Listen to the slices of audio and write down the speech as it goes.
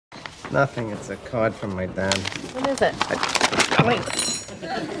Nothing. It's a card from my dad. What is it?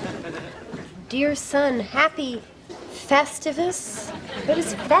 Dear son, happy Festivus? What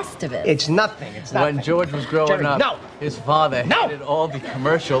is Festivus? It's nothing. It's nothing. When George was growing Jerry, up, no. his father hated all the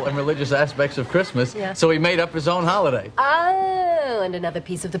commercial and religious aspects of Christmas, so he made up his own holiday. Oh, and another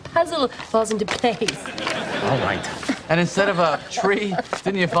piece of the puzzle falls into place. All right. And instead of a tree,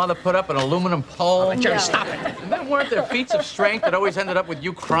 didn't your father put up an aluminum pole? All right, Jerry, stop it. And then weren't there feats of strength that always ended up with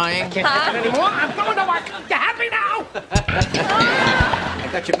you crying? I can't take it anymore. I'm going to work. You happy now? I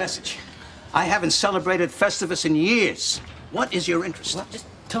got your message. I haven't celebrated Festivus in years. What is your interest? Well, just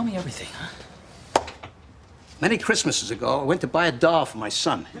tell me everything, huh? Many Christmases ago, I went to buy a doll for my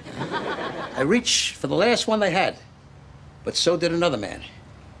son. I reached for the last one they had, but so did another man.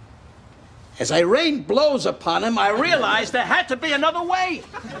 As I rained blows upon him, I realized there had to be another way.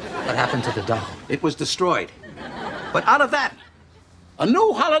 What happened to the doll? It was destroyed. But out of that, a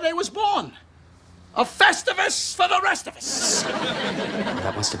new holiday was born. A Festivus for the rest of us.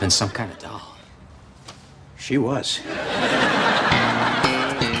 That must have been some kind of doll. She was.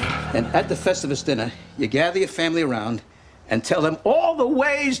 And at the Festivus dinner, you gather your family around and tell them all the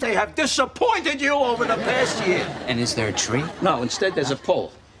ways they have disappointed you over the past year. And is there a tree? No, instead there's a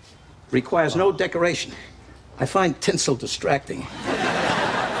pole. Requires no decoration. I find tinsel distracting.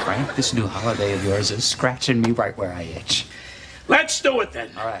 Frank, this new holiday of yours is scratching me right where I itch. Let's do it then.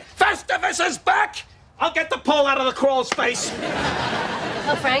 All right. Festivus is back! I'll get the pole out of the crawl space.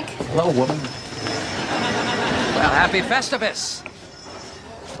 Oh, Frank. Hello, woman. Well, happy Festivus.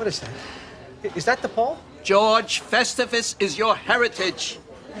 What is that? Is that the pole? George, Festivus is your heritage.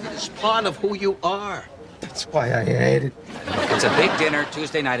 It's part of who you are. That's why I hate it. Look, it's a big dinner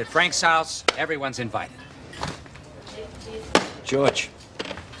Tuesday night at Frank's house. Everyone's invited. George,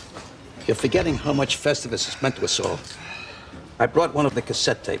 you're forgetting how much Festivus has meant to us all. I brought one of the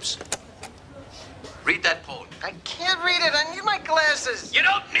cassette tapes. Read that poem. I can't read it. I need my glasses. You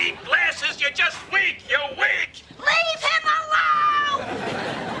don't need glasses. You're just weak. You're weak. Leave him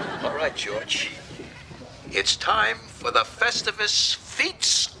alone! All right, George. It's time for the Festivus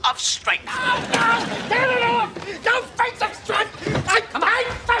Feats of Strength. No! Get it off! No feats of strength! I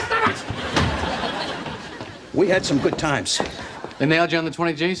hate Festivus! We had some good times. They nailed you on the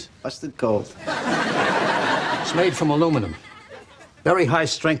 20 G's? Busted cold. It's made from aluminum. Very high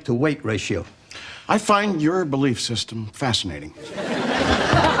strength to weight ratio. I find your belief system fascinating. Hey!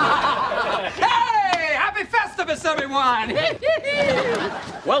 Happy Festivus, everyone!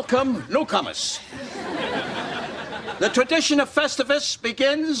 Welcome, newcomers. The tradition of Festivus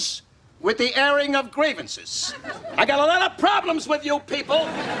begins with the airing of grievances. I got a lot of problems with you people.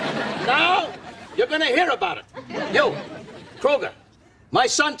 Now, you're gonna hear about it. You, Kruger, my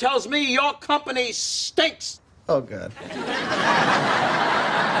son tells me your company stinks. Oh, God.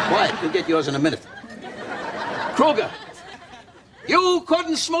 Quiet, you'll get yours in a minute. Kruger, you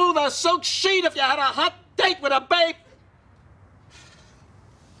couldn't smooth a silk sheet if you had a hot date with a babe.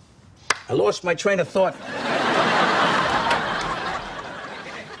 I lost my train of thought.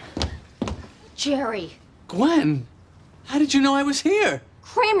 Jerry, Gwen, how did you know I was here?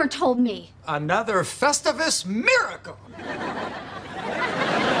 Kramer told me. Another Festivus miracle.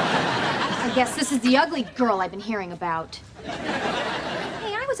 I guess this is the ugly girl I've been hearing about.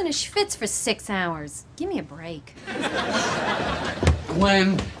 Hey, I was in a schwitz for 6 hours. Give me a break.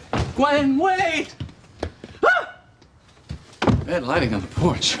 Gwen, wait! Ah! Bad lighting on the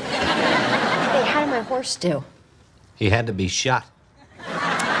porch. Hey, how did my horse do? He had to be shot.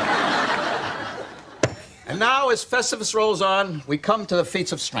 And now, as Festivus rolls on, we come to the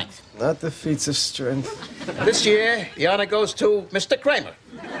feats of strength. Not the feats of strength. This year, the honor goes to Mr. Kramer.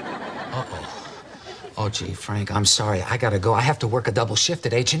 Oh, gee, Frank, I'm sorry. I gotta go. I have to work a double shift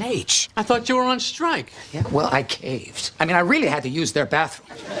at H&H. I thought you were on strike. Yeah, well, I caved. I mean, I really had to use their bathroom.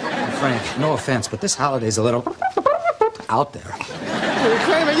 Frank, no offense, but this holiday's a little out there. Hey,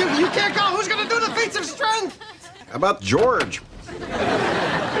 Kramer, you can't go. Who's going to do the feats of strength? How about George?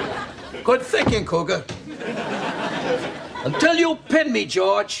 Good thinking, Cougar. Until you pin me,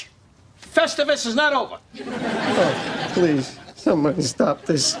 George, Festivus is not over. Oh, please, somebody stop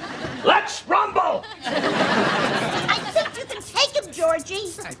this. Let's rumble! I think you can take him,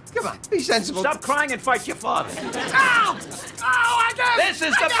 Georgie. Hey, come on, be sensible. Stop crying and fight your father. Ow! Oh, I got This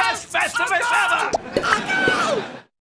is the best Festivus ever! Oh, no!